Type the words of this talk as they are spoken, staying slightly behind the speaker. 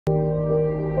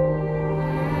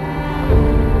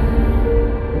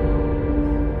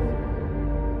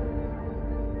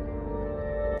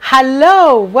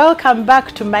Hello, welcome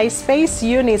back to my space.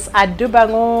 Eunice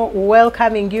Adubango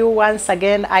welcoming you once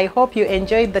again. I hope you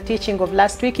enjoyed the teaching of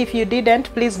last week. If you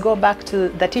didn't, please go back to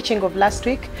the teaching of last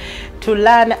week to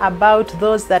learn about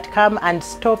those that come and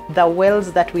stop the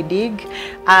wells that we dig.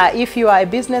 If you are a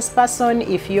business person,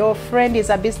 if your friend is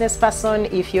a business person,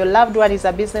 if your loved one is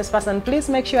a business person, please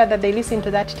make sure that they listen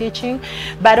to that teaching.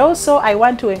 But also I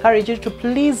want to encourage you to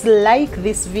please like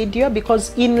this video,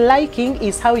 because in liking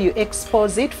is how you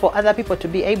expose it for other people to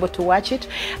be able to watch it.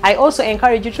 I also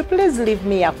encourage you to please leave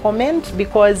me a comment,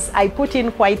 because I put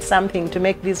in quite something to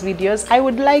make these videos. I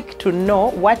would like to know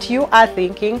what you are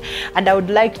thinking, and I would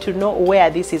like to know where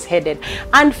this is headed.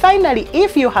 And finally,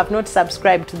 if you have not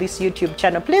subscribed to this YouTube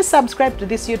channel, please subscribe to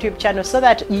this YouTube channel so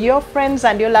that your friends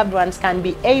and your loved ones can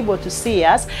be able to see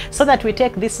us, so that we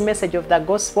take this message of the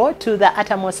gospel to the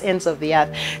uttermost ends of the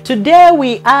earth. Today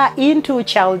we are into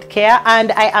childcare,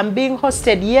 and I am being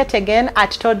hosted yet again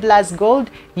at Toddlers Gold,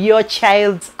 your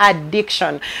child's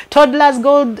addiction. Toddlers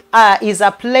Gold is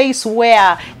a place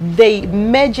where they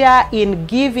major in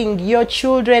giving your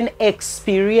children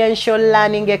experiential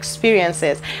learning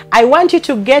experiences. I want you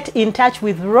to get in touch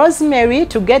with Rosemary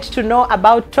to get to know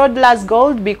about Toddlers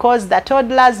Gold, because the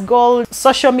Toddlers Gold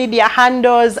social media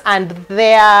handles and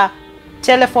their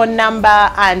telephone number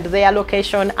and their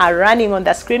location are running on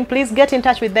the screen. Please get in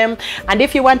touch with them. And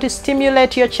if you want to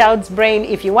stimulate your child's brain,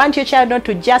 if you want your child not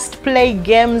to just play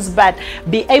games but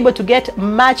be able to get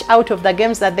much out of the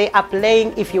games that they are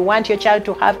playing, if you want your child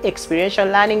to have experiential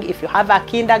learning, if you have a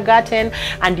kindergarten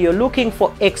and you're looking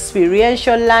for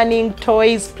experiential learning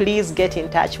toys, please get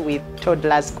in touch with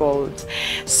Toddlers Gold.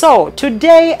 So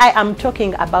today I am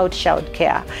talking about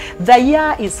childcare. The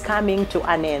year is coming to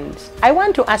an end. I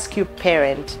want to ask you,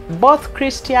 parent, both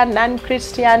Christian,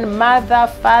 non-Christian,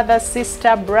 mother, father,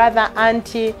 sister, brother,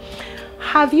 auntie,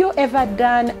 have you ever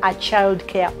done a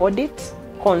childcare audit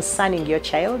concerning your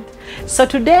child? So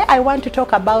today I want to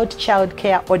talk about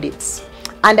childcare audits,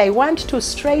 and I want to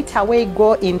straight away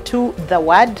go into the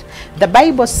word. The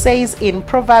Bible says in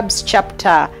Proverbs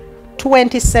chapter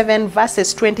 27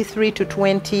 verses 23 to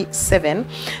 27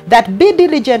 that be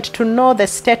diligent to know the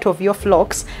state of your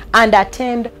flocks and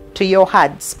attend to your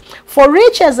herds. For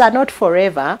riches are not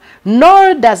forever,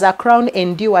 nor does a crown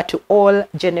endure to all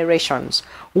generations.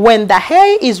 When the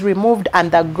hay is removed and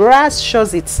the grass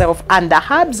shows itself and the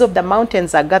herbs of the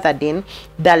mountains are gathered in,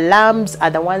 the lambs are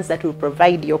the ones that will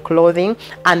provide your clothing,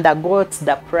 and the goats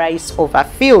the price of a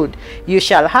field. You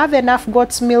shall have enough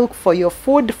goat's milk for your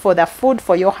food, for the food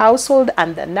for your household,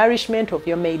 and the nourishment of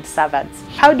your maid servants.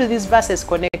 How do these verses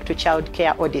connect to child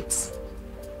care audits?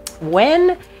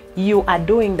 When you are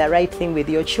doing the right thing with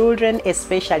your children,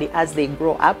 especially as they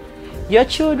grow up, your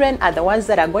children are the ones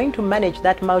that are going to manage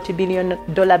that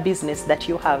multi-billion-dollar business that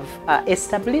you have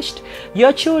established.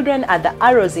 Your children are the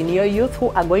arrows in your youth who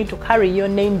are going to carry your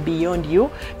name beyond you.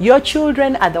 Your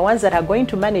children are the ones that are going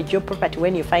to manage your property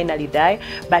when you finally die.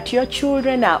 But your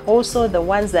children are also the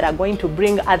ones that are going to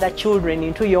bring other children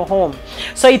into your home.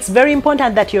 So it's very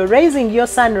important that you're raising your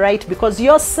son right, because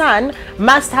your son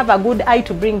must have a good eye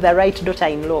to bring the right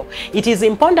daughter-in-law. It is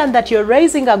important that you're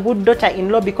raising a good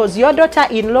daughter-in-law, because your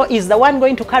daughter-in-law is the one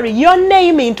going to carry your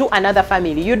name into another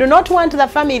family. You do not want the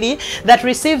family that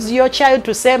receives your child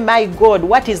to say, my God,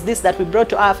 what is this that we brought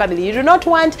to our family? You do not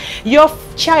want your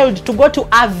child to go to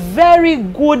a very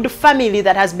good family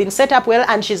that has been set up well,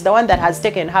 and she's the one that has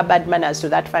taken her bad manners to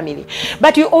that family.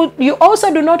 But you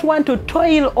also do not want to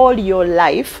toil all your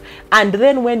life, and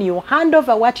then when you hand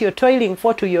over what you're toiling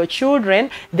for to your children,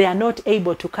 they are not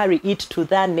able to carry it to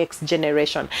their next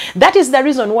generation. That is the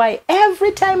reason why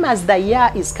every time as the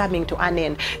year is coming to an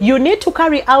end, you need to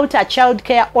carry out a child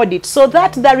care audit, so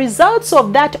that the results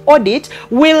of that audit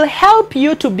will help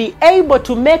you to be able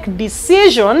to make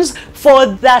decisions for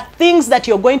the things that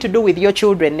you're going to do with your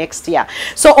children next year.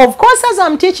 So of course, as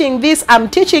I'm teaching this, I'm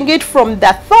teaching it from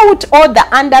the thought or the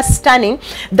understanding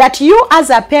that you as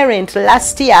a parent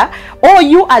last year, or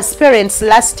you as parents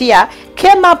last year,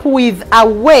 came up with a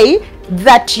way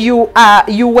that you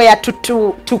were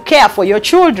to care for your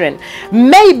children.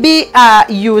 Maybe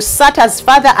you sat as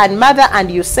father and mother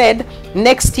and you said,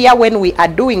 next year when we are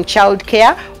doing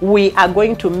childcare, we are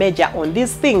going to measure on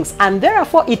these things, and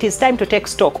therefore it is time to take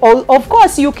stock. Of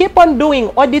course, you keep on doing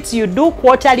audits. You do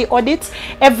quarterly audits.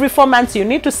 Every 4 months you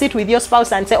need to sit with your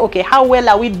spouse and say, okay, how well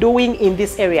are we doing in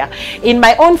this area? In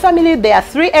my own family, there are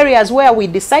 3 areas where we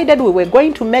decided we were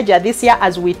going to measure this year,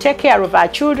 as we take care of our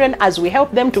children, as we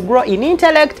help them to grow in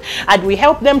intellect, and we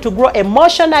help them to grow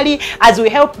emotionally, as we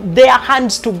help their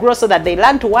hands to grow so that they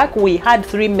learn to work. We had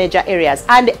 3 major areas,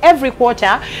 and every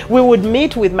quarter, we would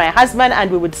meet with my husband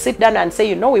and we would sit down and say,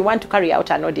 you know, we want to carry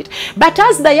out an audit. But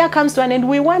as the year comes to an end,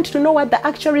 we want to know what the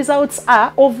actual results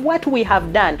are of what we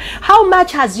have done. How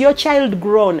much has your child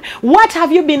grown? What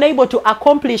have you been able to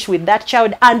accomplish with that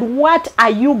child? And what are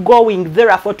you going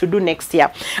therefore to do next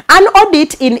year? An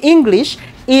audit in English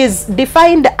is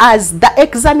defined as the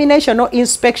examination or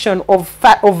inspection of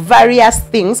various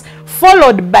things,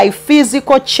 followed by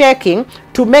physical checking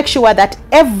to make sure that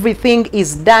everything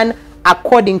is done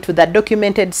according to the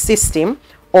documented system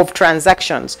of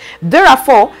transactions.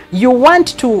 Therefore, you want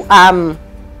to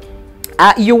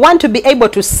be able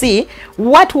to see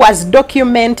what was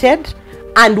documented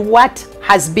and what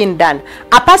has been done.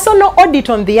 A personal audit,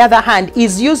 on the other hand,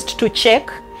 is used to check,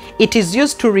 it is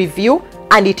used to review,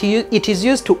 and it is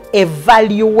used to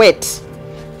evaluate,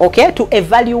 okay, to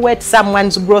evaluate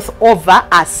someone's growth over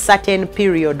a certain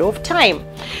period of time.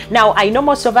 Now, I know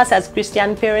most of us as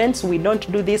Christian parents, we don't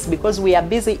do this because we are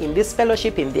busy in this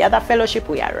fellowship, in the other fellowship,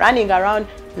 we are running around.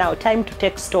 Now, time to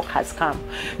take stock has come.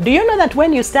 Do you know that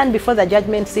when you stand before the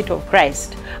judgment seat of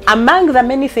Christ, among the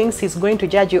many things he's going to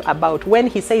judge you about, when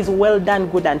he says, well done,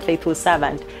 good and faithful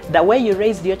servant, the way you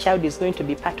raised your child is going to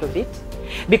be part of it?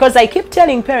 Because I keep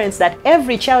telling parents that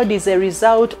every child is a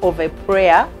result of a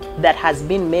prayer that has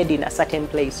been made in a certain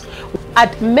place.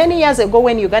 Many years ago,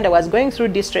 when Uganda was going through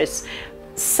distress,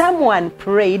 someone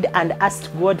prayed and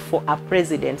asked God for a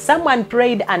president. Someone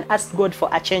prayed and asked God for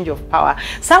a change of power.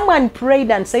 Someone prayed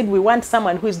and said, we want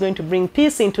someone who is going to bring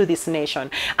peace into this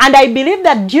nation. And I believe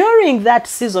that during that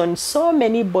season, so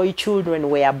many boy children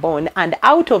were born, and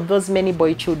out of those many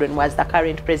boy children was the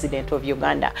current president of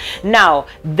Uganda. Now,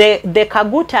 the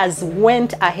Kagutas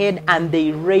went ahead and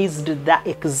they raised the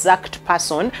exact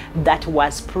person that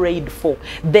was prayed for.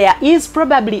 There is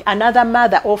probably another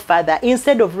mother or father,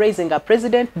 instead of raising a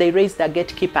president, they raised a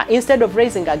gatekeeper. Instead of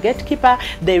raising a gatekeeper,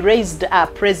 they raised a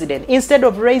president. Instead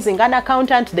of raising an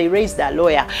accountant, they raised a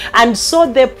lawyer. And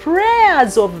so the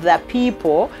prayers of the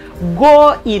people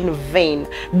go in vain.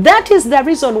 That is the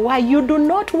reason why you do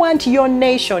not want your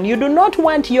nation, you do not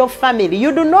want your family,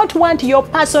 you do not want your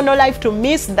personal life to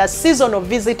miss the season of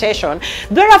visitation.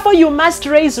 Therefore, you must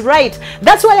raise right.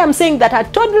 That's why I'm saying that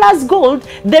at Toddler's Gold,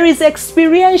 there is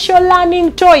experiential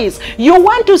learning toys. You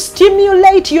want to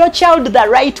stimulate your child the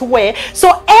right way.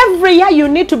 So every year you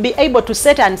need to be able to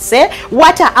set and say,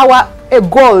 what are our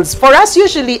goals? For us,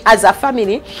 usually as a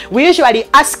family, we usually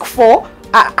ask for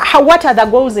what are the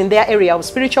goals in their area of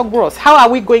spiritual growth? How are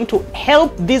we going to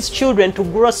help these children to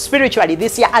grow spiritually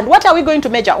this year? And what are we going to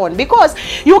measure on? Because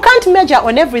you can't measure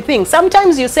on everything.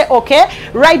 Sometimes you say, okay,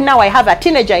 right now I have a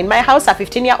teenager in my house, a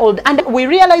 15-year-old, and we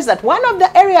realize that one of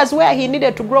the areas where he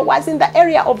needed to grow was in the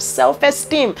area of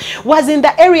self-esteem, was in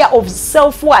the area of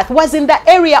self-worth, was in the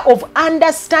area of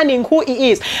understanding who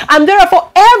he is. And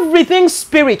therefore, everything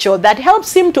spiritual that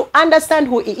helps him to understand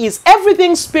who he is,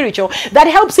 everything spiritual that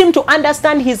helps him to understand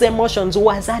his emotions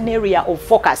was an area of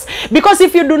focus. Because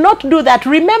if you do not do that,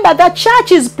 remember, the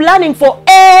church is planning for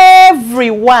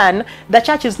everyone. The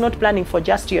church is not planning for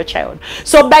just your child.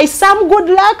 So by some good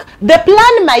luck, the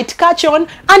plan might catch on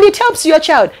and it helps your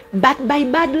child, but by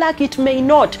bad luck it may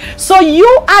not. So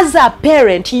you as a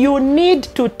parent, you need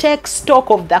to take stock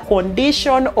of the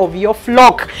condition of your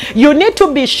flock. You need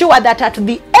to be sure that at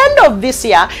the end of this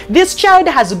year, this child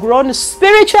has grown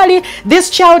spiritually, this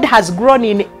child has grown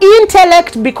in intellect,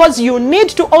 because you need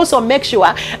to also make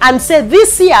sure and say,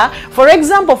 this year, for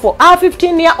example, for our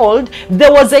 15-year-old, there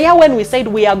was a year when we said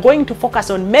we are going to focus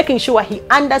on making sure he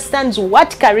understands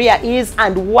what career is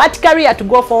and what career to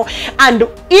go for, and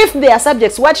if there are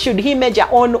subjects, what should he major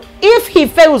on? If he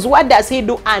fails, what does he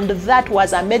do? And that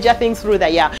was a major thing through the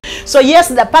year. So yes,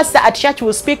 the pastor at church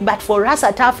will speak, but for us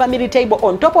at our family table,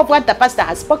 on top of what the pastor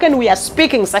has spoken, we are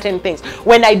speaking certain things.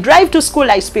 When I drive to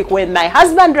school, I speak. When my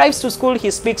husband drives to school,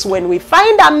 he speaks. When we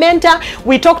find a mentor,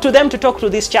 we talk to them to talk to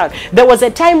this child. There was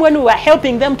a time when we were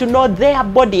helping them to know their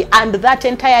body, and that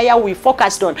entire year we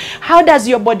focused on how does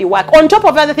your body work, on top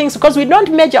of other things, because we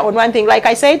don't measure on one thing. Like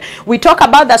I said, we talk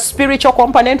about the spiritual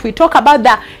component, we talk about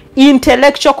the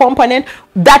intellectual component,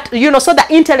 that, you know, so the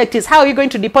intellect is how you're going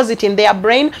to deposit in their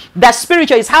brain, the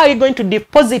spiritual is how you're going to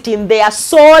deposit in their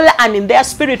soul and in their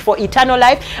spirit for eternal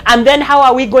life, and then how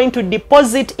are we going to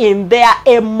deposit in their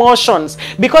emotions,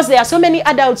 because there are so many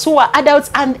adults who are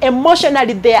adults and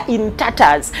emotionally they are in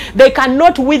tatters. They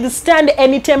cannot withstand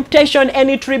any temptation,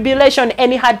 any tribulation,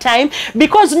 any hard time,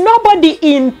 because nobody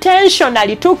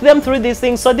intentionally took them through these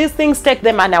things. So these things take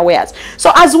them unawares.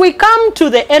 So as we come to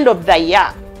the end of the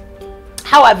year,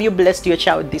 how have you blessed your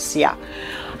child this year?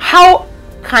 How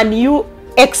can you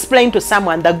explain to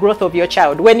someone the growth of your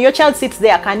child. When your child sits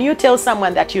there, can you tell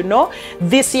someone that, you know,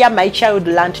 this year my child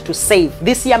learned to save,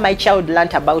 this year my child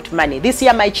learned about money, this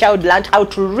year my child learned how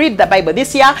to read the Bible,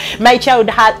 this year my child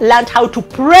learned how to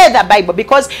pray the Bible?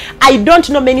 Because I don't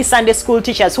know many Sunday school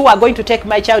teachers who are going to take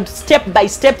my child step by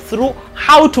step through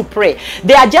how to pray.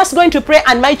 They are just going to pray,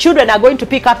 and my children are going to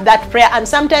pick up that prayer, and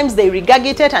sometimes they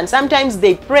regurgitate and sometimes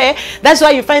they pray. That's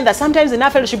why you find that sometimes in our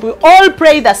fellowship we all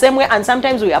pray the same way, and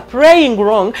sometimes we are praying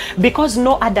wrong because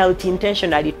no adult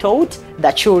intentionally taught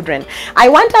the children. I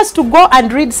want us to go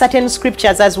and read certain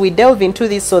scriptures as we delve into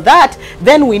this, so that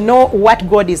then we know what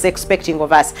God is expecting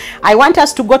of us. I want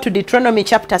us to go to Deuteronomy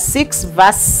chapter 6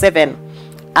 verse 7.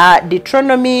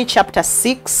 Deuteronomy chapter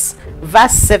 6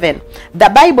 verse 7. The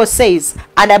Bible says,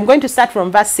 and I'm going to start from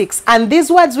verse 6, and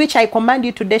these words which I command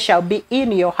you today shall be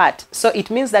in your heart. So it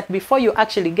means that before you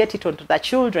actually get it onto the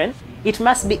children, it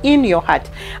must be in your heart.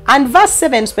 And verse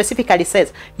 7 specifically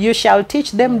says, you shall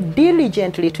teach them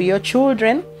diligently to your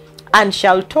children, and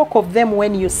shall talk of them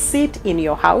when you sit in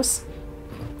your house,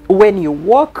 when you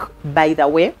walk by the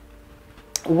way,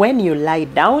 when you lie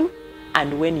down,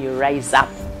 and when you rise up.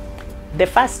 The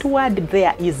first word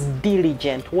there is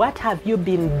diligent. What have you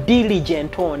been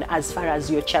diligent on as far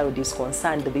as your child is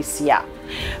concerned this year?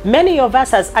 Many of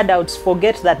us as adults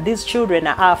forget that these children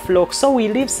are our flock, so we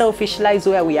live selfish lives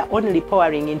where we are only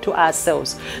pouring into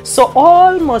ourselves. So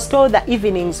almost all the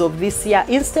evenings of this year,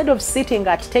 instead of sitting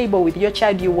at table with your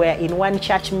child, you were in one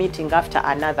church meeting after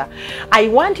another. I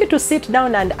want you to sit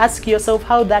down and ask yourself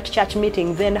how that church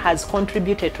meeting then has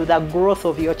contributed to the growth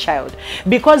of your child.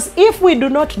 Because if we do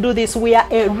not do this, we are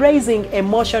raising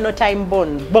emotional time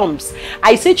bombs.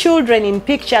 I see children in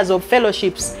pictures of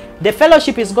fellowships. The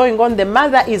fellowship is going on, the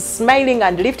mother is smiling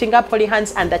and lifting up holy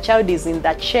hands, and the child is in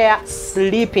the chair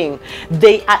sleeping.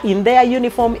 They are in their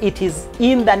uniform, it is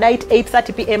in the night,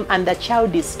 8:30 p.m., and the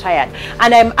child is tired.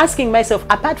 And I'm asking myself,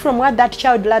 apart from what that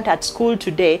child learned at school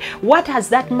today, what has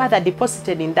that mother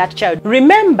deposited in that child?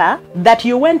 Remember that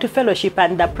you went to fellowship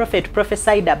and the prophet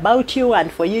prophesied about you,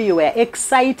 and for you were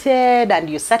excited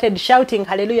and you started shouting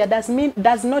hallelujah.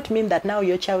 Does not mean that now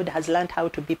your child has learned how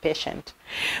to be patient.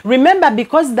 Remember,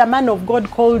 because the man of God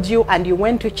called you and you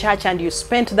went to church and you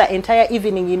spent the entire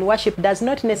evening in worship, does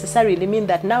not necessarily mean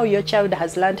that now your child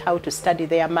has learned how to study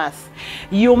their math.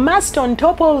 You must, on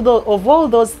top of all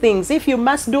those things, if you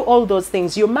must do all those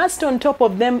things, you must on top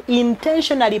of them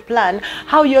intentionally plan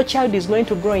how your child is going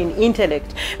to grow in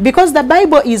intellect. Because the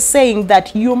Bible is saying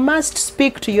that you must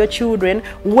speak to your children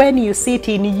when you sit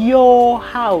in your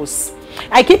house.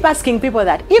 I keep asking people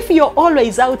that if you're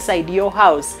always outside your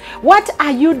house, what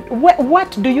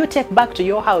do you take back to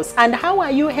your house, and how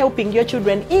are you helping your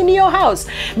children in your house?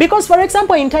 Because, for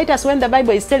example, in Titus, when the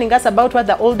Bible is telling us about what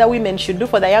the older women should do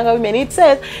for the younger women, it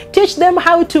says, teach them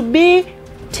how to be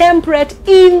temperate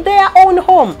in their own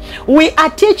home. We are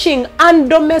teaching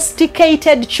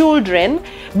undomesticated children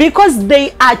because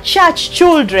they are church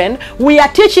children. We are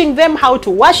teaching them how to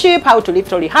worship, how to lift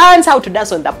holy hands, how to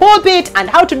dance on the pulpit, and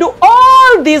how to do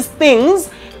all these things.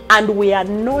 And we are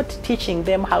not teaching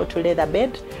them how to lay the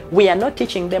bed. We are not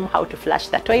teaching them how to flush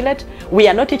the toilet. We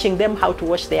are not teaching them how to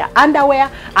wash their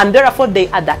underwear. And therefore, they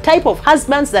are the type of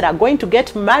husbands that are going to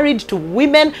get married to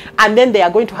women, and then they are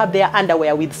going to have their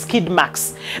underwear with skid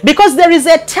marks. Because there is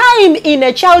a time in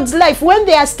a child's life when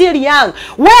they are still young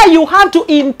where you have to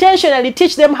intentionally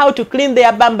teach them how to clean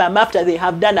their bum bum after they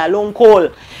have done a long call.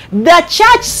 The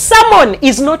church sermon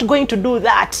is not going to do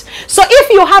that. So if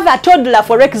you have a toddler,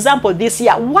 for example, this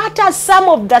year, what are some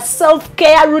of the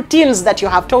self-care routines that you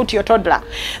have taught your toddler?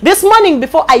 This morning,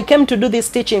 before I came to do this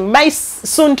teaching, my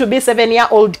soon-to-be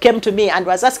 7-year-old came to me and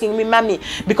was asking me, Mommy,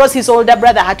 because his older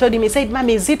brother had told him, he said,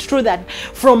 Mommy, is it true that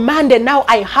from Monday now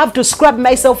I have to scrub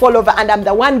myself all over and I'm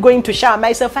the one going to shower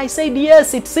myself? I said,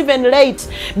 yes, it's even late,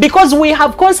 because we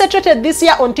have concentrated this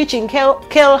year on teaching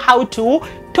Kel how to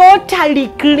totally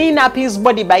clean up his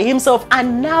body by himself,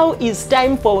 and now it's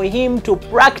time for him to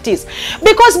practice,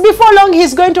 because before long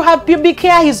he's going to have pubic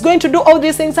hair, he's going to do all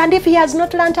these things, and if he has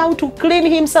not learned how to clean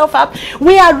himself up,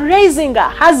 we are raising a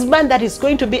husband that is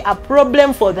going to be a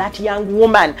problem for that young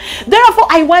woman. Therefore,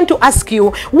 I want to ask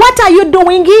you, what are you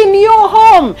doing in your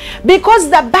home? Because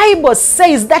the Bible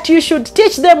says that you should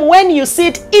teach them when you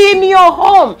sit in your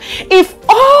home. If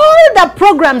all the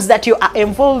programs that you are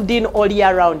involved in all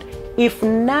year round, if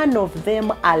none of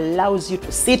them allows you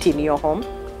to sit in your home,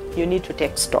 you need to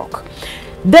take stock.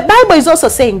 The Bible is also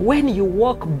saying when you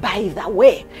walk by the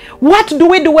way. What do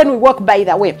we do when we walk by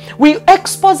the way? We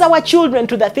expose our children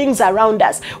to the things around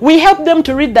us. We help them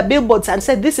to read the billboards and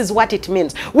say this is what it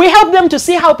means. We help them to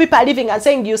see how people are living and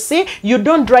saying, you see, you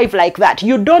don't drive like that.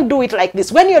 You don't do it like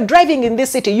this. When you're driving in this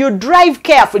city, you drive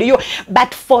carefully.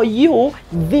 But for you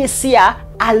this year,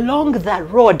 along the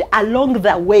road, along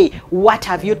the way, what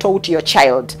have you taught your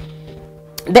child?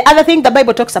 The other thing the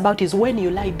Bible talks about is when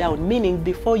you lie down, meaning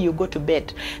before you go to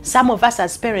bed. Some of us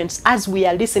as parents, as we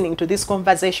are listening to this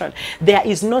conversation, there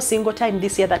is no single time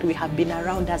this year that we have been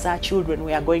around as our children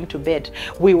we are going to bed.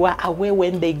 We were away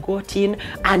when they got in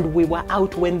and we were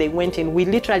out when they went in. We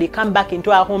literally come back into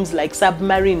our homes like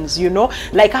submarines, you know,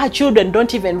 like our children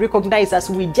don't even recognize us.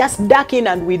 We just duck in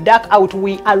and we duck out.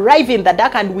 We arrive in the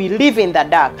dark and we live in the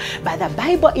dark. But the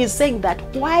Bible is saying that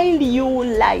while you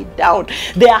lie down,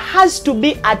 there has to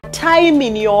be a time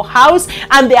in your house,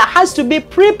 and there has to be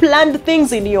pre-planned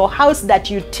things in your house that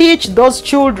you teach those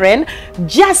children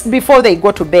just before they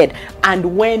go to bed.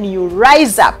 And when you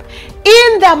rise up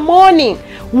in the morning,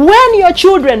 when your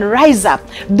children rise up,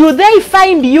 do they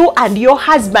find you and your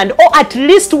husband or at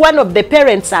least one of the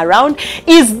parents around?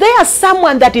 Is there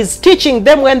someone that is teaching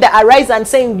them when they arise and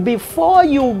saying, before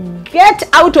you get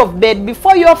out of bed,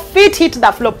 before your feet hit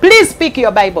the floor, please pick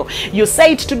your Bible. You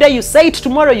say it today, you say it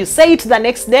tomorrow, you say it the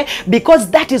next day,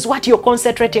 because that is what you're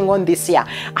concentrating on this year.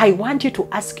 I want you to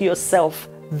ask yourself,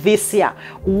 this year,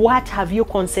 what have you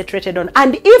concentrated on?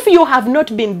 And if you have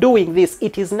not been doing this,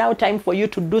 it is now time for you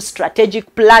to do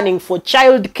strategic planning for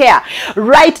child care.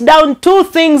 Write down 2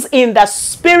 things in the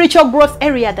spiritual growth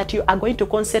area that you are going to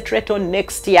concentrate on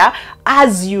next year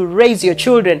as you raise your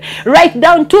children. Write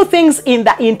down 2 things in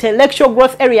the intellectual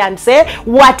growth area and say,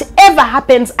 whatever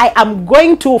happens, I am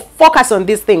going to focus on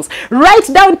these things. Write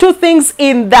down 2 things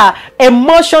in the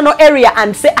emotional area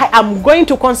and say, I am going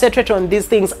to concentrate on these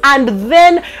things. And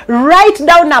then write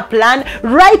down a plan,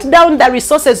 write down the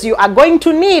resources you are going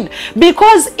to need,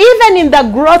 because even in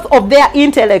the growth of their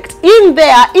intellect, in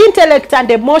their intellect and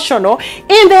emotional,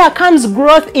 in there comes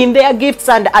growth in their gifts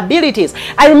and abilities.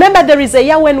 I remember there is a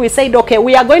year when we said, okay,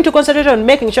 we are going to concentrate on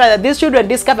making sure that these children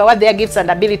discover what their gifts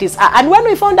and abilities are. And when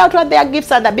we found out what their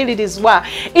gifts and abilities were,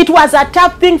 it was a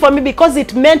tough thing for me, because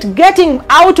it meant getting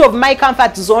out of my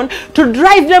comfort zone to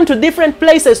drive them to different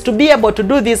places to be able to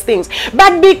do these things.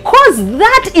 But because that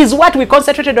is what we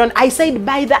concentrated on, I said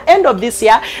by the end of this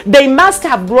year, they must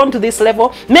have grown to this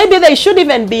level. Maybe they should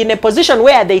even be in a position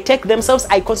where they take themselves.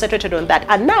 I concentrated on that.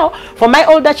 And now for my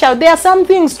older child, there are some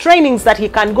things, trainings that he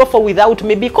can go for without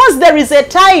me, because there is a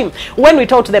time when we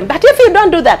taught them. But if you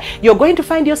don't do that, you're going to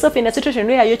find yourself in a situation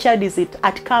where your child is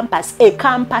at campus, a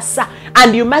campusser,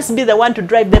 and you must be the one to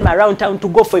drive them around town to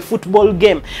go for a football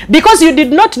game, because you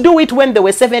did not do it when they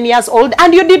were 7 years old,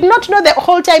 and you did not know the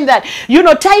whole time that, you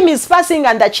know, time is passing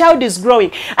and the child is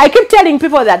growing. I keep telling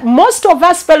people that most of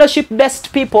us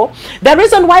fellowship-based people, the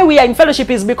reason why we are in fellowship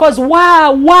is because,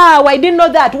 wow, I didn't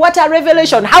know that. What a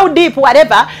revelation. How deep,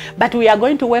 whatever. But we are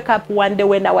going to wake up one day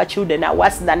when our children are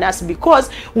worse than us, because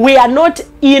we are not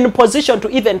in position to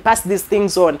even pass these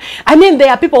things on. I mean, there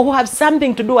are people who have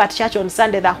something to do at church on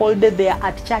Sunday. The whole day they are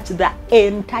at church, the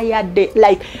entire day.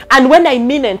 And when I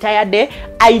mean entire day,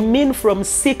 I mean from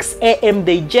 6 a.m.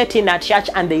 they jet in at church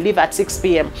and they leave at 6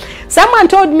 p.m. Someone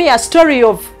told me a story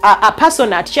of a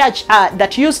person at church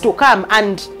that used to come,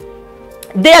 and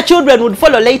their children would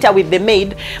follow later with the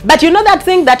maid. But you know that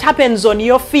thing that happens on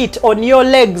your feet, on your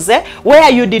legs,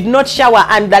 where you did not shower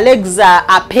and the legs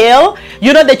are pale?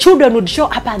 You know, the children would show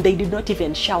up and they did not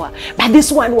even shower. But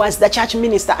this one was the church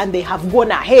minister, and they have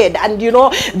gone ahead, and you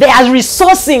know, they are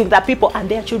resourcing the people, and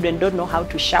their children don't know how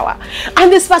to shower. And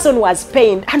this person was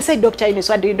pained and said, Dr. Eunice,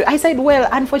 what do you do? I said, well,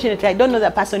 unfortunately, I don't know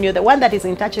the person. You're the one that is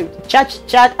in touch with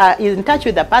in touch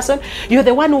with the person. You're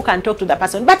the one who can talk to the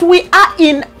person. But we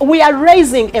are raising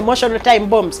emotional time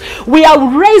bombs. We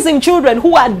are raising children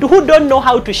who don't know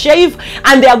how to shave,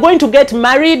 and they are going to get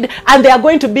married, and they are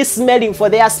going to be smelling for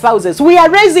their spouses. We are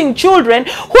raising children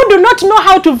who do not know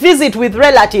how to visit with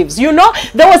relatives. You know,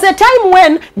 there was a time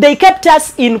when they kept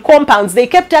us in compounds. They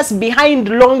kept us behind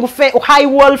long high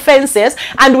wall fences,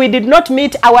 and we did not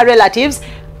meet our relatives.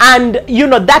 And, you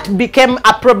know, that became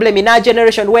a problem in our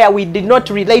generation, where we did not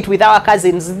relate with our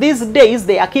cousins. These days,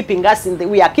 they are keeping us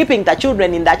we are keeping the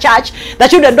children in the church. The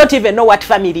children don't even know what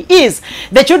family is.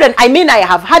 The children, I mean, I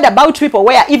have heard about people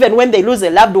where even when they lose a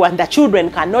loved one, the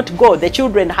children cannot go. The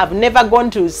children have never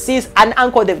gone to see an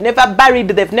uncle. They've never buried.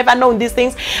 They've never known these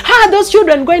things. How are those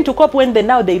children going to cope when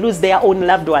now they lose their own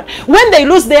loved one? When they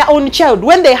lose their own child?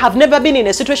 When they have never been in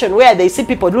a situation where they see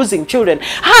people losing children?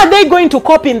 How are they going to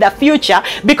cope in the future?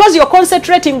 because you're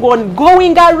concentrating on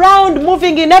going around,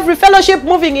 moving in every fellowship,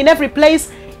 moving in every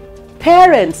place.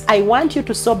 Parents, I want you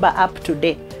to sober up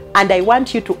today. And I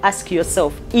want you to ask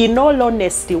yourself, in all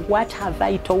honesty, what have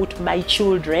I taught my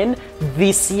children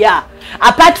this year?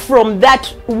 Apart from that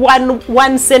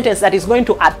one sentence that is going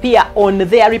to appear on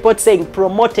their report saying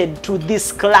promoted to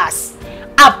this class.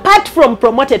 Apart from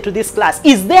promoted to this class,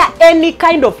 is there any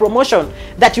kind of promotion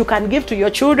that you can give to your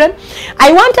children?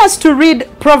 I want us to read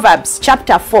Proverbs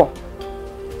chapter 4.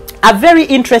 A very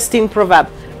interesting proverb.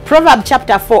 Proverb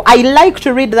chapter 4. I like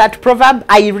to read that proverb.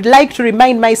 I like to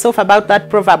remind myself about that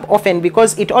proverb often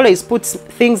because it always puts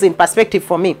things in perspective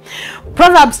for me.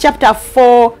 Proverbs chapter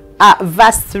 4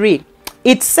 verse 3.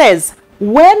 It says,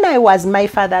 when I was my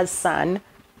father's son,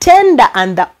 tender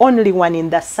and the only one in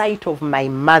the sight of my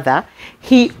mother,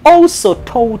 he also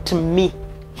taught me.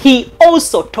 He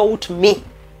also taught me.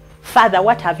 Father,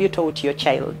 what have you taught your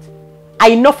child?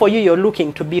 I know for you, you're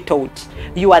looking to be taught.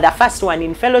 You are the first one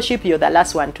in fellowship, you're the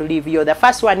last one to leave. You're the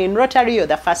first one in Rotary, you're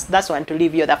the last one to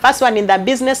leave. You're the first one in the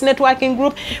business networking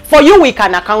group. For you, we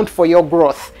can account for your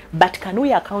growth. But can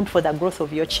we account for the growth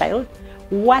of your child?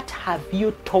 What have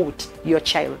you taught your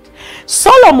child?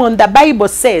 Solomon, the Bible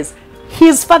says,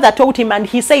 his father taught him, and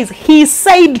he says, he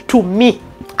said to me.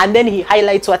 And then he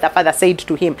highlights what the father said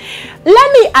to him.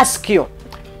 Let me ask you,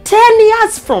 10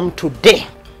 years from today,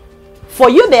 for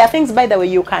you, there are things, by the way,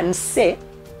 you can say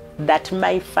that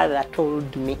my father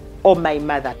told me or my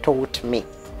mother taught me.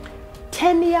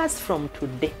 10 years from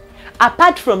today,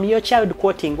 apart from your child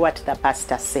quoting what the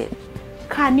pastor said,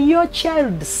 can your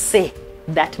child say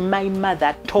that my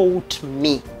mother taught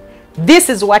me? This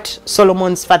is what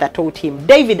Solomon's father taught him.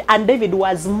 David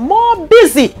was more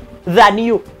busy than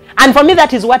you. And for me,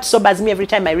 that is what sobers me every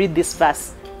time I read this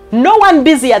verse. No one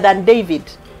busier than David.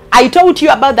 I told you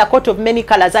about the coat of many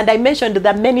colors, and I mentioned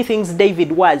the many things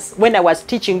David was when I was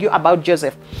teaching you about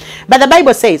Joseph. But the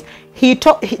Bible says,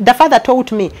 the father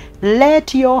taught me,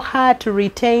 let your heart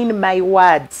retain my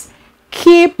words,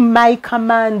 keep my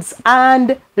commands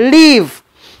and live.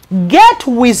 Get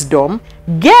wisdom,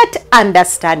 get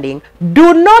understanding,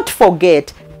 do not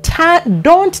forget,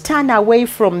 don't turn away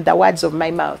from the words of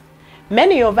my mouth.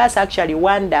 Many of us actually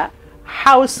wonder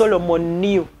how Solomon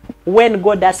knew when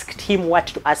God asked him what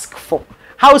to ask for.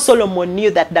 How Solomon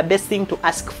knew that the best thing to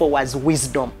ask for was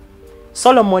wisdom.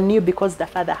 Solomon knew because the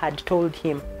father had told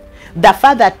him. The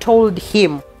father told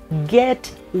him,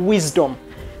 get wisdom.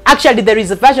 Actually, there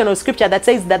is a version of scripture that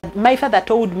says that my father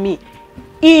told me,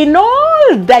 in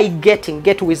all thy getting,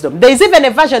 get wisdom. There is even a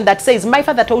version that says, my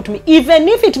father told me, even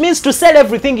if it means to sell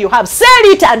everything you have, sell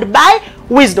it and buy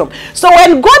wisdom. So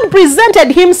when God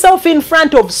presented himself in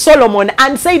front of Solomon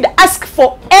and said, ask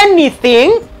for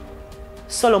anything,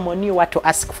 Solomon knew what to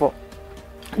ask for.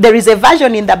 There is a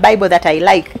version in the Bible that I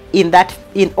like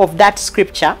of that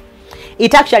scripture.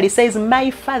 It actually says, my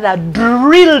father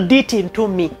drilled it into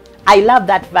me. I love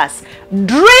that verse.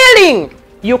 Drilling.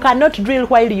 You cannot drill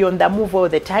while you're on the move all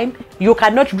the time. You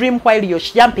cannot dream while you're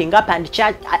jumping up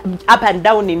and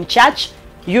down in church.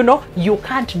 You know, you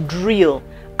can't drill.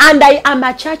 And I am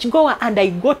a church goer and I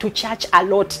go to church a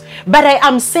lot. But I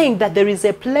am saying that there is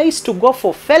a place to go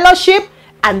for fellowship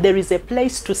and there is a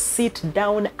place to sit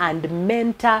down and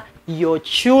mentor your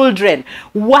children.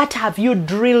 What have you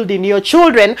drilled in your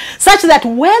children such that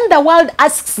when the world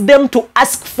asks them to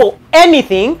ask for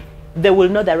anything, they will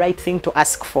know the right thing to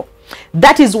ask for?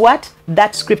 That is what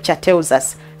that scripture tells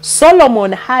us.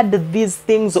 Solomon had these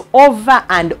things over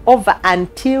and over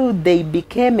until they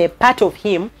became a part of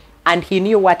him and he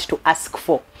knew what to ask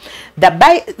for.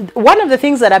 One of the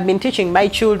things that I've been teaching my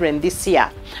children this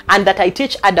year and that I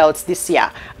teach adults this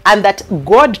year and that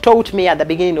God taught me at the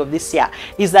beginning of this year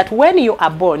is that when you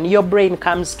are born, your brain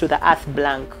comes to the earth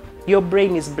blank. Your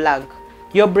brain is blank.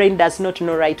 Your brain does not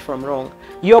know right from wrong.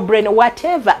 Your brain,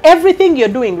 whatever, everything you're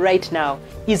doing right now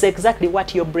is exactly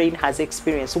what your brain has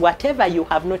experienced. Whatever you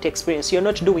have not experienced, you're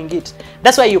not doing it.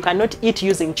 That's why you cannot eat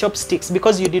using chopsticks,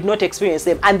 because you did not experience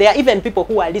them. And there are even people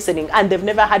who are listening and they've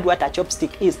never heard what a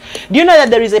chopstick is. Do you know that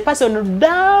there is a person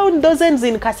down dozens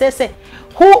in Kasese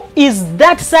who is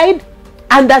that side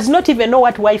and does not even know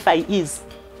what Wi-Fi is?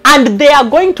 And they are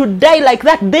going to die like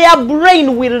that. Their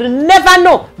brain will never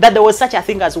know that there was such a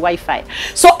thing as Wi-Fi.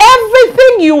 So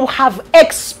everything you have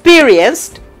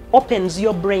experienced opens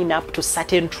your brain up to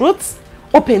certain truths,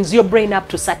 opens your brain up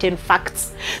to certain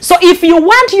facts. So if you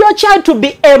want your child to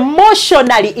be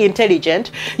emotionally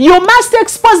intelligent, you must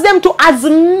expose them to as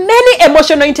many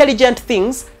emotional intelligent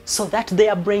things so that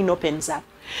their brain opens up.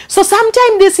 So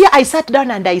sometime this year I sat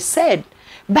down and I said,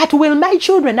 but will my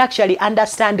children actually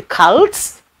understand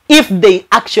cults? If they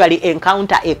actually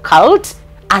encounter a cult,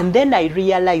 And then I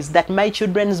realized that my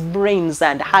children's brains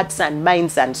and hearts and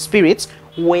minds and spirits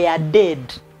were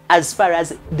dead as far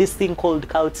as this thing called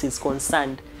cults is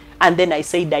concerned. And then I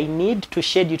said, I need to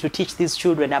schedule to teach these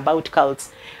children about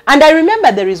cults. And I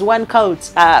remember there is one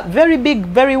cult, very big,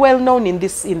 very well known in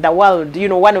the world, you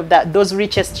know, one of those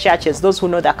richest churches. Those who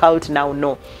know the cult now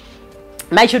know.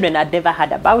 My children had never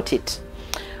heard about it.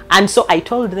 And so I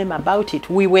told them about it.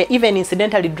 We were even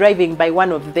incidentally driving by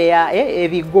one of their,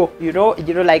 you know,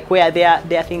 like where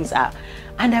their things are.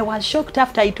 And I was shocked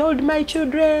after I told my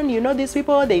children, you know, these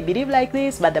people, they believe like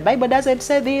this, but the Bible doesn't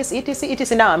say this, it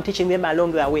is. Now I'm teaching them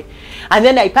along the way. And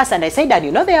then I passed and I said, and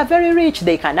you know, they are very rich.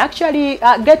 They can actually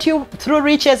get you through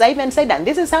riches. I even said, and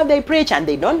this is how they preach, and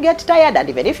they don't get tired. And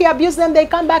even if you abuse them, they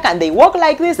come back and they walk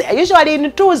like this. They are usually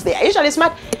in twos. They are usually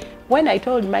smart. When I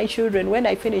told my children, when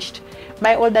I finished,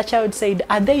 my older child said,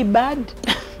 are they bad?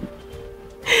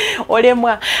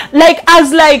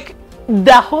 Like,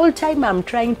 the whole time I'm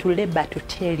trying to labor to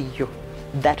tell you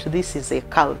that this is a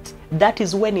cult. That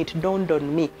is when it dawned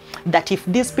on me that if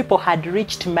these people had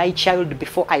reached my child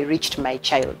before I reached my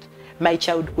child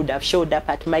could have showed up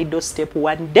at my doorstep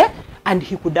one day and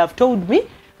he could have told me,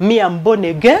 I'm born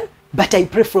again, but I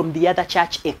pray from the other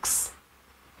church X.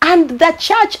 And the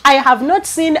church, I have not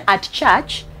seen at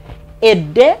church a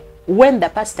day when the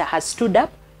pastor has stood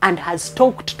up and has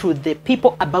talked to the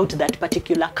people about that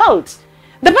particular cult.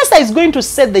 The pastor is going to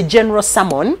say the general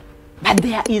sermon, but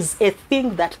there is a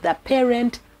thing that the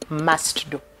parent must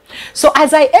do. So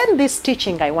as I end this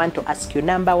teaching, I want to ask you,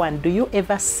 number one, do you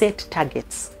ever set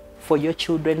targets for your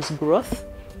children's growth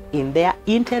in their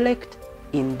intellect,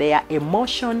 in their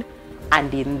emotion,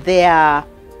 and in their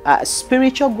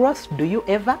spiritual growth? Do you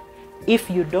ever? If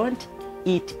you don't,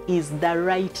 it is the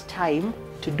right time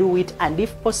to do it, and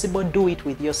if possible, do it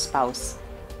with your spouse.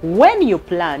 When you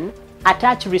plan,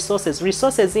 attach resources.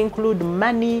 Resources include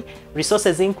money,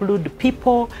 resources include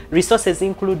people, resources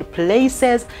include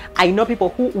places. I know people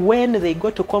who, when they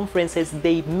go to conferences,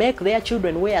 they make their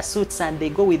children wear suits and they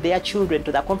go with their children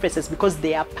to the conferences because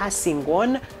they are passing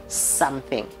on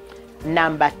something.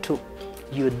 Number two,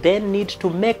 you then need to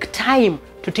make time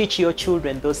to teach your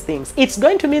children those things. It's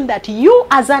going to mean that you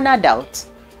as an adult,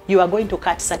 you are going to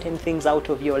cut certain things out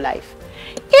of your life.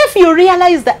 If you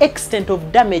realize the extent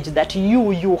of damage that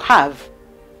you have,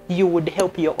 you would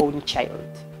help your own child.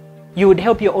 You would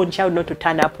help your own child not to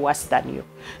turn up worse than you.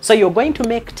 So you're going to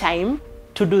make time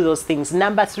to do those things.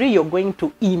 Number three, you're going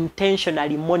to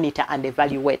intentionally monitor and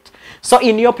evaluate. So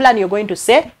in your plan, you're going to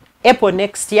say, April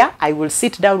next year, I will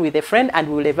sit down with a friend and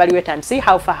we will evaluate and see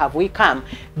how far have we come.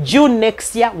 June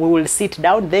next year, we will sit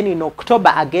down. Then in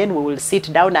October again, we will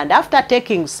sit down. And after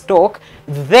taking stock,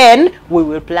 then we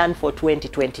will plan for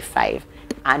 2025.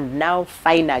 And now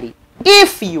finally,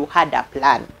 if you had a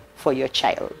plan for your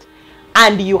child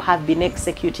and you have been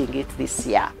executing it this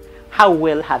year, how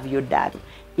well have you done?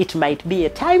 It might be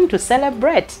a time to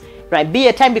celebrate. Right, be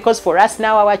a time, because for us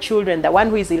now, our children, the one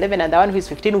who is 11 and the one who is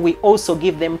 15, we also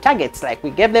give them targets. Like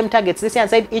we gave them targets this year and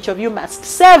said, each of you must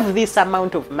save this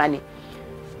amount of money.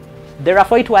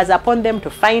 Therefore, it was upon them to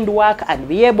find work and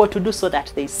be able to do so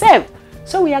that they save.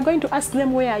 So we are going to ask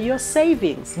them, where are your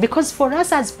savings? Because for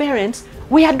us as parents,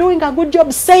 we are doing a good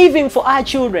job saving for our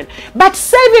children. But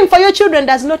saving for your children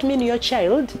does not mean your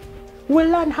child will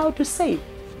learn how to save.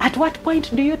 At what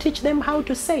point do you teach them how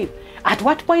to save? At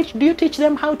what point do you teach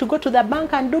them how to go to the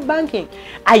bank and do banking?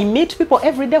 I meet people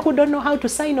every day who don't know how to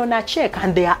sign on a check,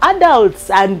 and they are adults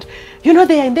and, you know,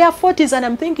 they are in their 40s, and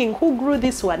I'm thinking, who grew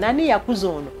this one?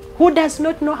 Who does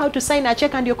not know how to sign a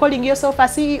check and you're calling yourself a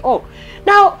CEO?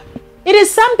 Now, it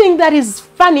is something that is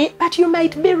funny, but you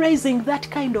might be raising that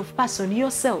kind of person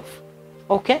yourself.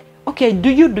 Okay? Okay,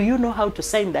 do you know how to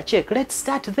sign the check? Let's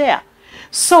start there.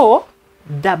 So,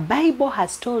 the Bible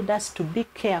has told us to be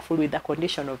careful with the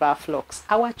condition of our flocks.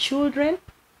 Our children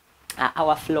are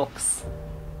our flocks.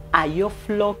 Are your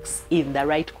flocks in the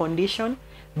right condition?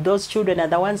 Those children are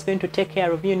the ones going to take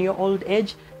care of you in your old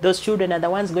age. Those children are the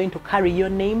ones going to carry your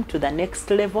name to the next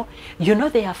level. You know,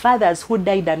 there are fathers who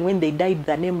died, and when they died,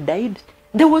 the name died.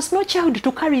 There was no child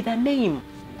to carry the name.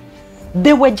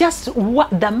 They were just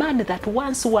the man that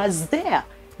once was there.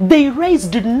 They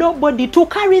raised nobody to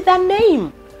carry the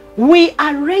name. We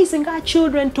are raising our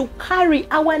children to carry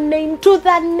our name to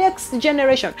the next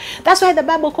generation. That's why the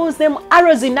Bible calls them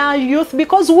arrows in our youth,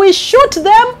 because we shoot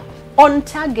them on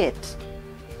target.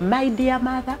 My dear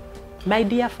mother, my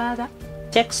dear father,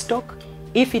 take stock.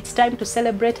 If it's time to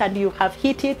celebrate and you have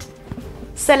hit it,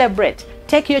 celebrate.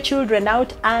 Take your children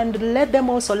out and let them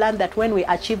also learn that when we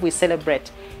achieve, we celebrate.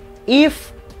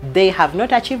 If they have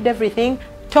not achieved everything,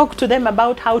 talk to them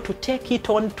about how to take it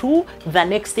on to the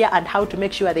next year and how to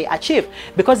make sure they achieve.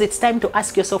 Because it's time to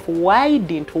ask yourself, why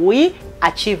didn't we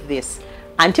achieve this?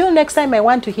 Until next time, I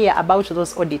want to hear about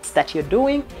those audits that you're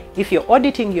doing. If you're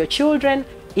auditing your children,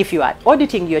 if you are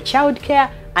auditing your childcare,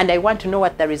 and I want to know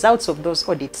what the results of those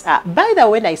audits are. By the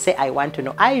way, when I say I want to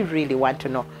know, I really want to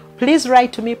know. Please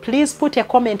write to me. Please put a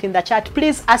comment in the chat.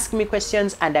 Please ask me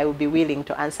questions and I will be willing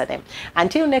to answer them.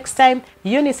 Until next time,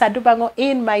 Eunice Adubango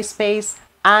in my space,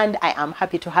 and I am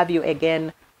happy to have you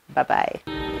again.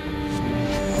 Bye-bye.